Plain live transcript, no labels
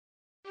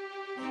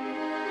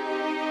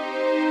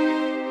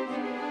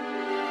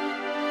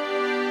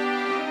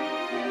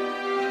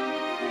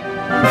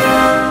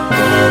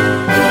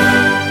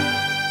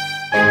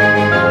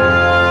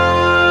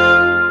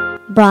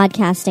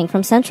Broadcasting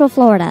from Central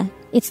Florida,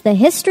 it's the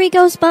History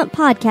Goes Bump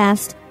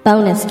Podcast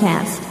Bonus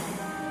Cast.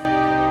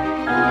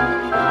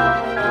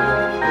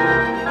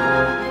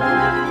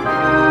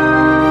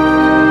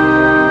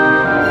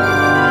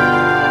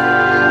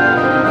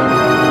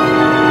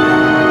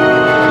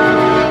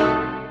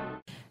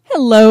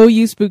 Hello,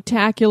 you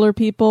spooktacular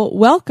people.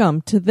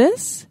 Welcome to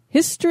this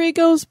History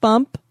Goes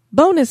Bump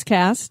Bonus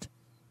Cast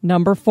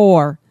number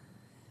 4.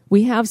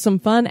 We have some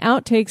fun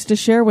outtakes to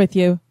share with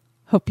you.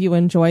 Hope you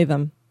enjoy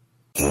them.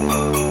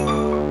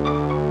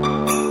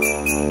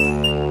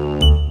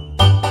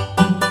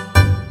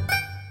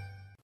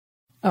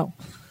 Oh,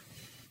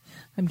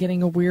 I'm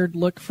getting a weird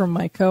look from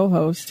my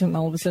co-host, and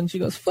all of a sudden she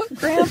goes, "Foot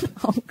cramp."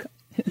 Oh, God,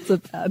 it's a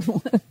bad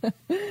one.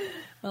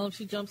 Well, if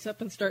she jumps up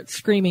and starts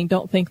screaming,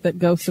 don't think that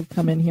ghosts have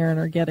come in here and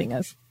are getting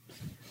us.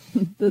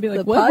 The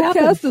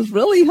podcast is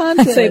really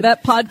haunted. I say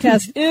that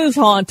podcast is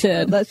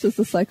haunted. That's just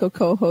a psycho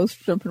co-host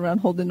jumping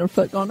around holding her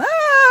foot going,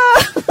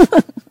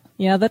 ah!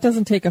 Yeah, that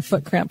doesn't take a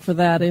foot cramp for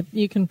that.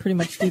 You can pretty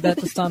much do that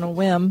just on a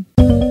whim.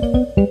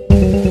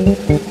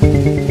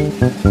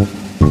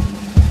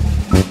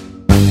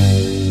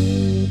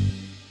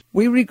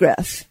 We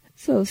regress.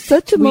 So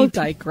we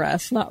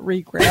digress, not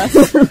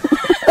regress.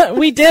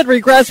 We did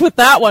regress with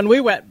that one. We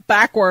went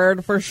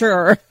backward for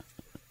sure.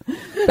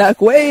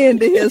 Back way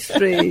into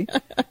history.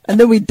 And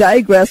then we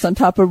digress on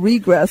top of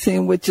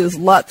regressing, which is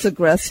lots of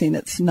gressing.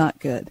 It's not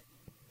good.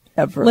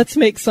 Ever. Let's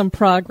make some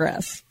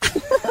progress.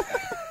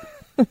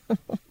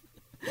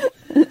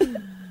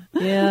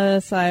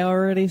 Yes, I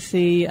already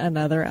see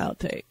another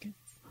outtake.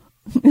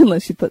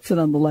 Unless she puts it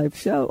on the live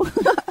show.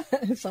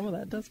 Some of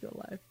that does go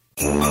live.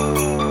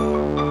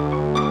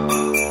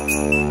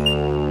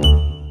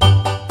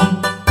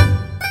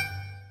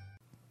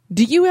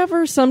 Do you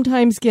ever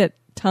sometimes get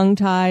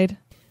tongue-tied?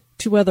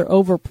 Two other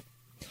oval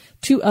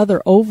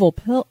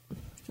pill.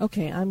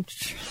 Okay, I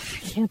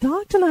can't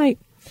talk tonight.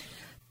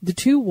 The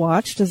two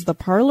watched as the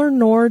parlor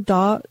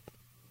Nordop.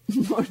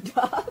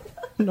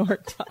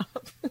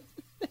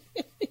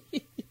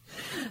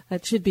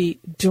 That should be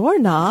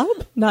doorknob,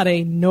 not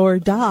a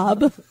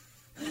Nordop.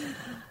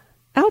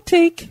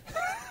 Outtake.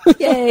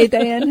 Yay,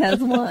 Diane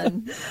has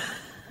one.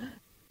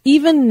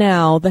 Even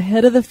now, the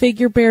head of the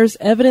figure bears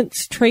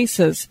evidence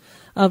traces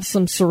of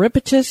some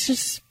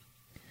serotipitous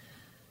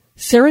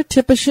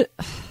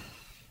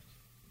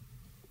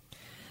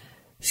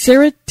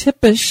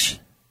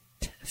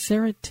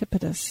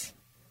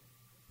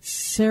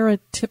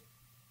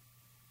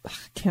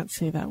can't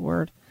say that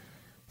word.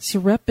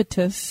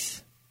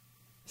 Surreptitious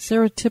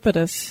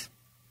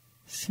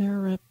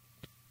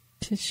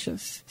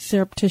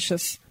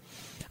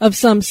of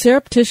some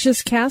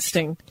surreptitious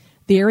casting.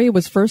 The area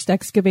was first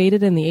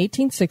excavated in the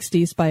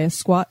 1860s by a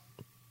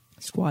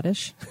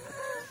Scottish.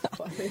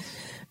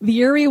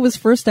 The area was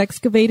first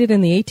excavated in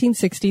the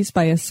 1860s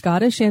by a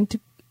Scottish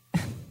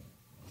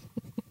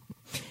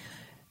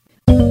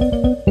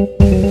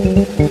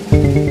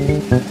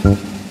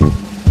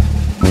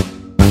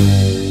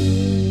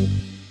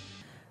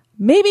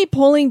Maybe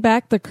pulling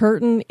back the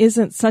curtain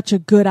isn't such a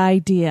good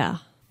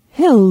idea.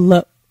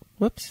 Hello.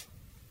 Whoops.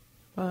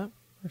 Our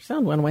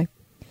sound went away.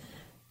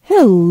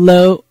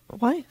 Hello.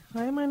 Why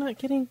am I not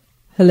getting...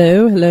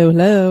 Hello.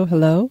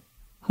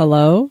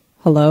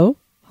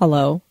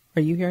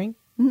 Are you hearing?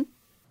 Mm-hmm.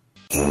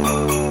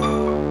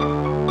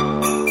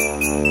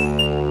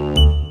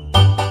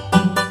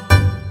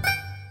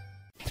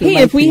 Hey,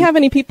 if we have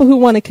any people who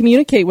want to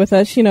communicate with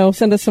us,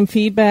 send us some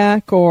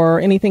feedback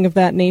or anything of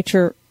that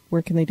nature,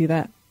 where can they do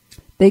that?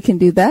 They can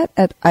do that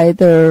at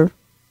either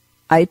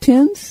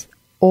iTunes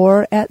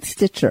or at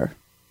Stitcher.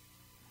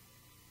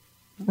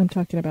 I'm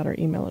talking about our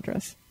email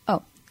address.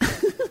 Oh.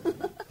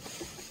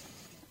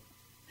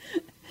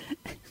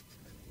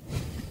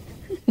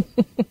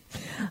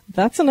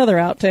 That's another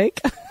outtake.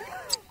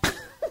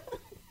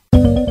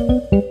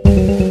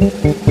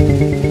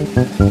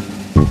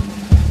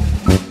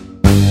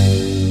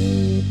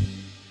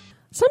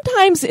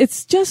 Sometimes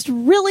it's just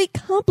really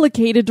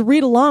complicated to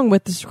read along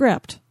with the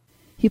script.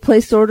 He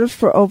placed orders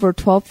for over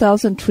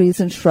 12,000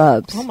 trees and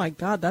shrubs. Oh, my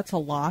God, that's a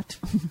lot.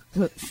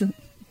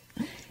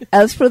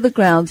 As for the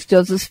grounds,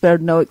 Joseph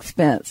spared no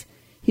expense.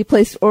 He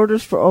placed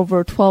orders for over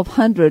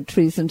 1,200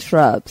 trees and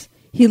shrubs.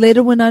 He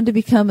later went on to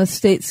become a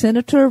state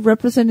senator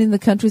representing the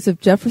counties of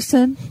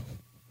Jefferson.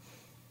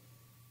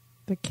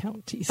 The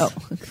counties. Oh,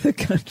 the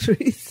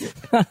countries.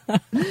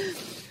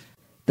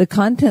 The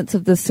contents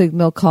of the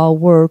signal call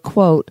were,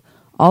 quote,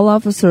 all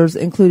officers,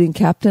 including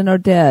captain, are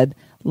dead,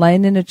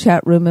 lying in a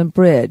chat room and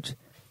bridge.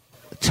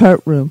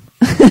 Chart room.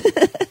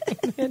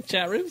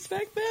 Chat rooms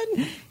back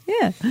then?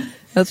 Yeah,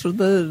 that's where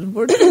the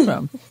word came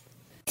from.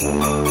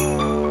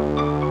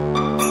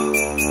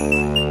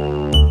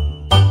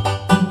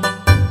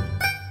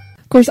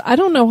 Of course, I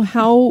don't know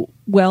how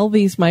well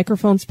these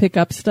microphones pick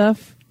up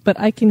stuff, but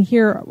I can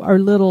hear our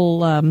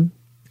little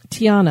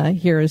Tiana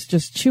here is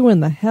just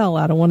chewing the hell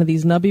out of one of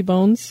these nubby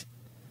bones.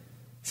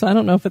 So I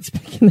don't know if it's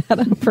picking that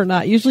up or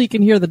not. Usually you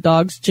can hear the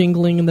dogs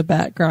jingling in the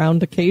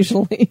background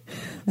occasionally.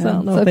 So I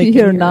don't know so if if they you can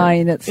hear hear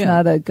 9, it. it's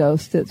not a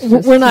ghost. It's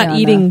just We're not Hannah.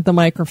 eating the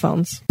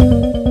microphones.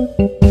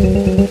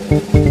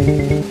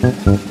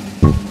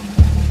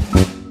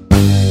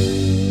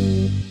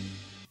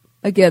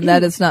 Again,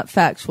 that is not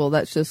factual.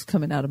 That's just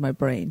coming out of my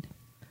brain.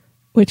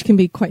 Which can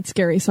be quite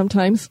scary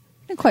sometimes.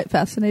 And quite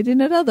fascinating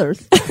at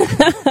others.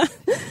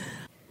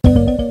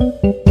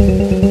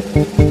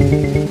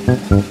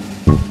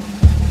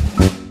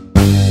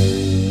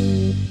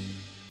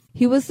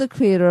 He was the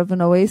creator of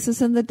an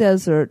oasis in the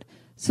desert,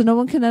 so no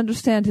one can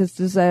understand his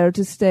desire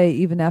to stay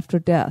even after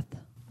death.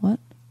 What?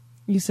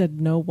 You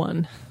said no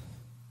one.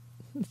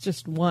 It's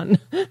just one.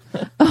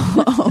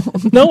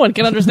 No one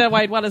can understand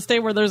why he'd want to stay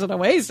where there's an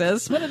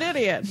oasis. What an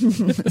idiot.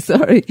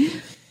 Sorry.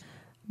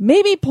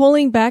 Maybe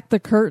pulling back the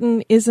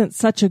curtain isn't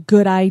such a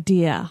good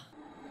idea.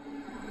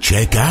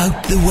 Check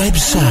out the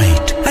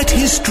website at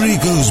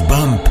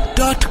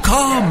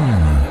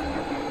historygoesbump.com.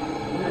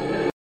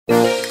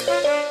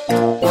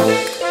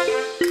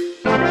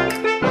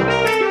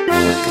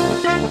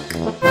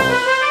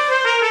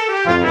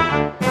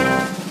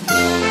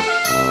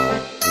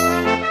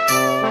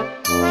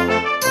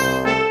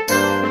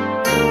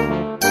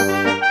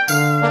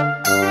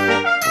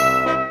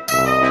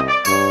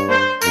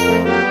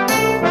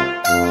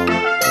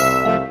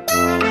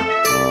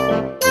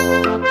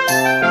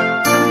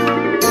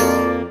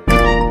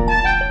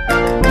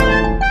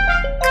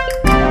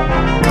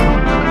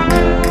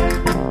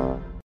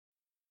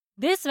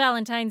 This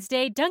Valentine's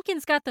Day,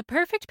 Dunkin's got the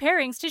perfect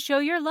pairings to show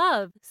your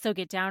love. So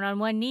get down on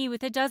one knee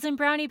with a dozen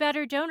brownie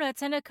batter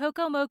donuts and a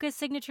cocoa mocha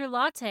signature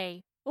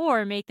latte.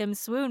 Or make them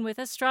swoon with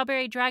a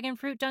strawberry dragon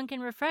fruit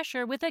Dunkin'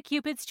 refresher with a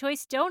Cupid's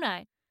Choice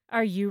donut.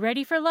 Are you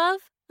ready for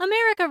love?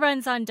 America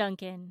runs on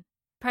Dunkin'.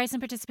 Price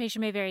and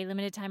participation may vary.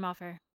 Limited time offer.